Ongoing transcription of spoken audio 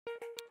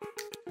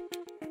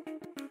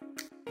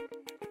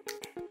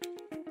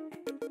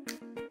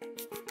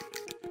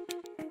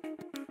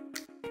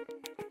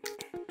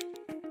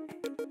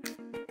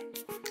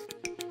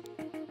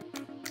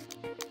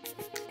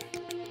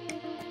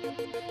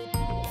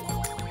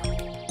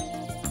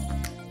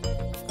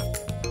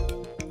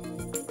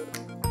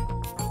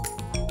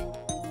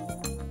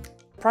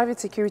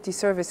Private security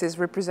services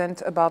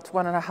represent about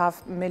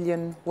 1.5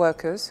 million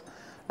workers,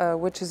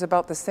 which is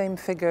about the same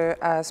figure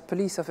as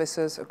police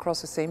officers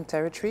across the same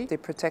territory. They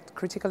protect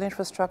critical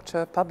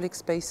infrastructure, public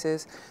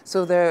spaces,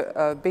 so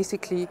they're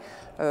basically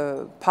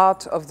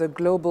part of the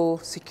global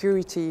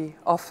security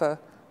offer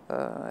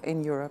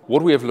in Europe.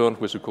 What we have learned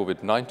with the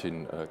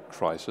COVID-19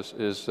 crisis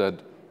is that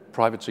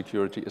private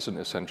security is an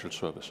essential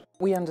service.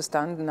 We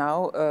understand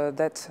now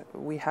that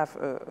we have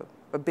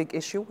a big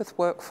issue with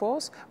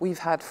workforce. We've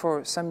had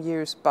for some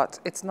years, but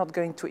it's not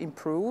going to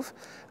improve.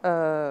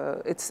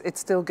 It's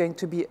still going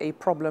to be a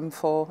problem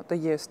for the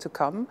years to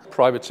come.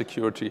 Private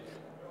security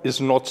is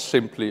not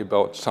simply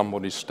about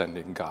somebody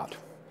standing guard.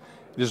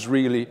 It is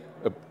really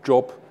a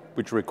job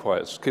which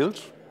requires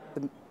skills.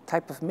 The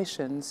type of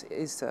missions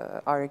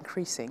are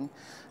increasing,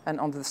 and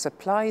on the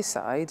supply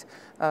side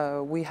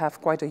we have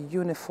quite a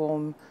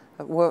uniform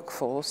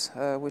workforce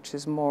which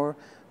is more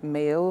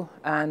male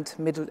and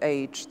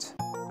middle-aged.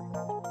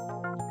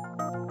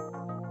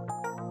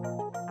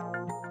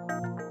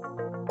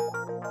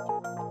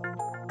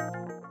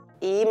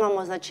 I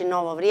imamo znači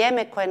novo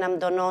vrijeme koje nam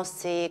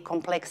donosi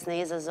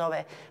kompleksne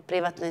izazove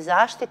privatnoj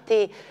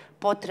zaštiti,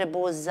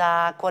 potrebu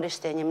za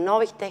korištenjem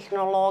novih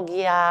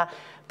tehnologija,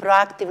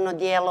 proaktivno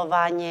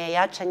djelovanje,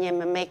 jačanjem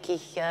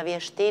mekih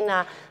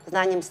vještina,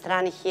 znanjem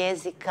stranih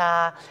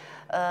jezika,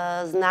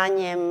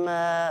 znanjem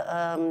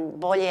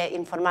bolje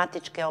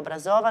informatičke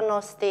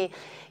obrazovanosti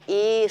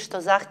i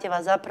što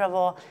zahtjeva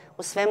zapravo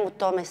u svemu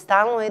tome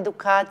stalnu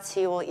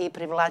edukaciju i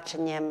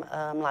privlačenjem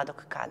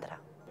mladog kadra.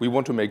 We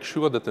want to make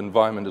sure that the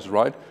environment is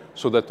right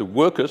so that the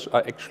workers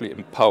are actually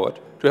empowered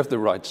to have the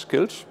right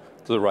skills,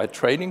 the right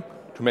training,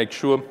 to make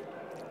sure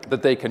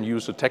that they can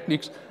use the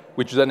techniques,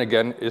 which then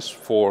again is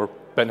for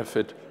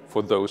benefit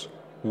for those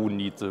who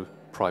need the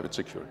private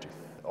security.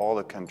 All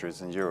the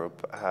countries in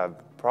Europe have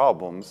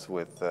problems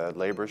with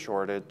labor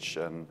shortage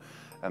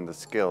and the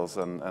skills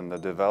and the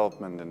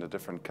development in the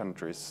different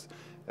countries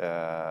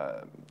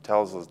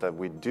tells us that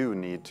we do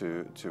need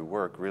to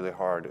work really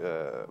hard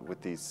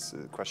with these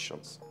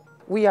questions.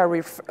 We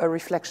are a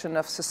reflection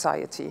of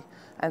society,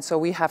 and so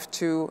we have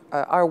to,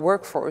 our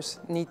workforce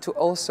need to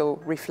also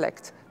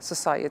reflect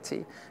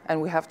society,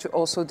 and we have to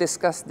also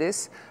discuss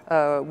this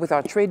with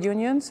our trade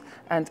unions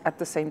and at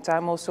the same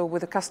time also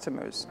with the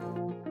customers.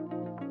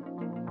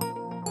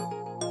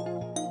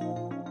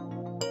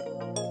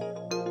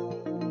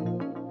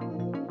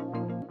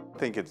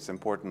 I think it's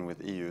important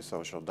with EU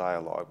social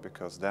dialogue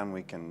because then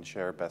we can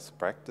share best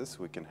practice,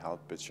 we can help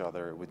each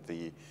other with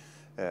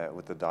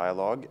the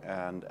dialogue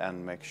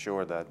and make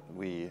sure that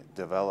we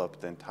develop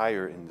the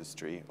entire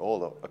industry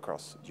all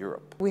across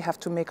Europe. We have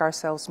to make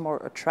ourselves more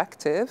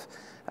attractive,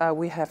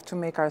 we have to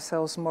make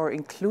ourselves more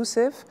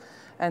inclusive,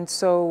 and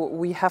so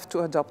we have to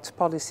adopt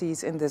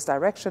policies in this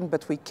direction,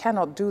 but we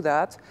cannot do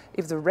that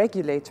if the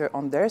regulator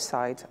on their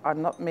side are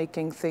not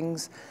making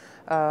things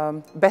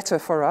better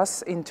for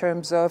us in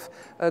terms of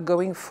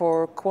going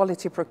for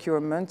quality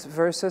procurement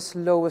versus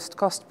lowest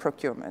cost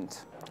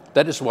procurement.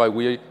 That is why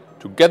we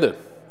together,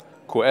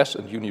 CoESS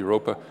and UNI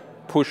Europa,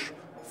 push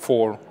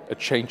for a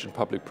change in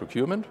public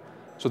procurement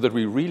so that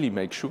we really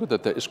make sure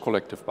that there is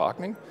collective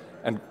bargaining.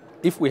 And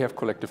if we have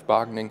collective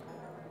bargaining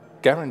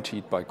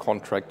guaranteed by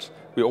contracts,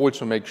 we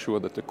also make sure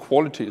that the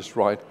quality is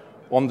right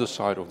on the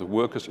side of the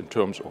workers in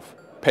terms of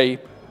pay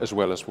as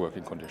well as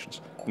working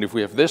conditions. And if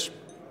we have this,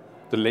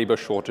 the labor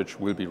shortage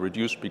will be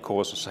reduced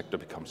because the sector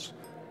becomes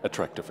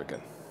attractive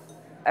again.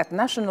 At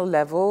national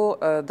level,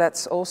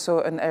 that's also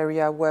an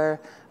area where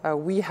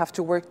we have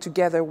to work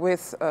together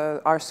with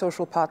our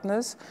social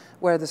partners,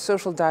 where the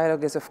social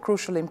dialogue is of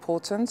crucial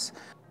importance.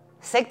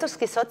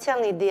 Sektorski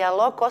socijalni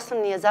dijalog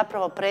osnovni je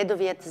zapravo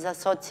preduvjet za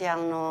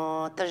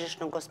socijalno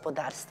tržišno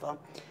gospodarstvo.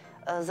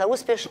 Za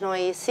uspješno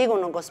i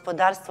sigurno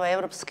gospodarstvo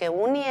Europske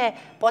unije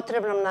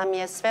potrebno nam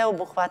je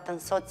sveobuhvatan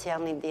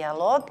socijalni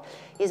dijalog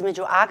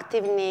između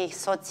aktivnih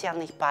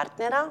socijalnih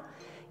partnera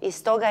i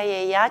stoga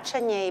je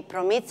jačanje i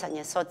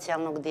promicanje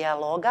socijalnog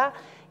dijaloga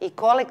i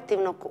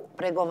kolektivnog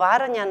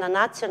pregovaranja na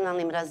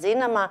nacionalnim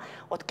razinama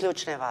od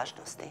ključne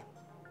važnosti.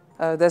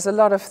 There's a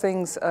lot of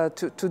things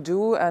to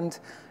do, and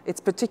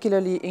it's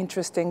particularly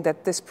interesting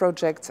that this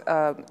project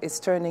is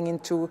turning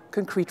into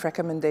concrete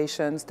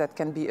recommendations that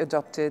can be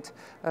adopted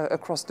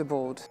across the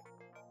board.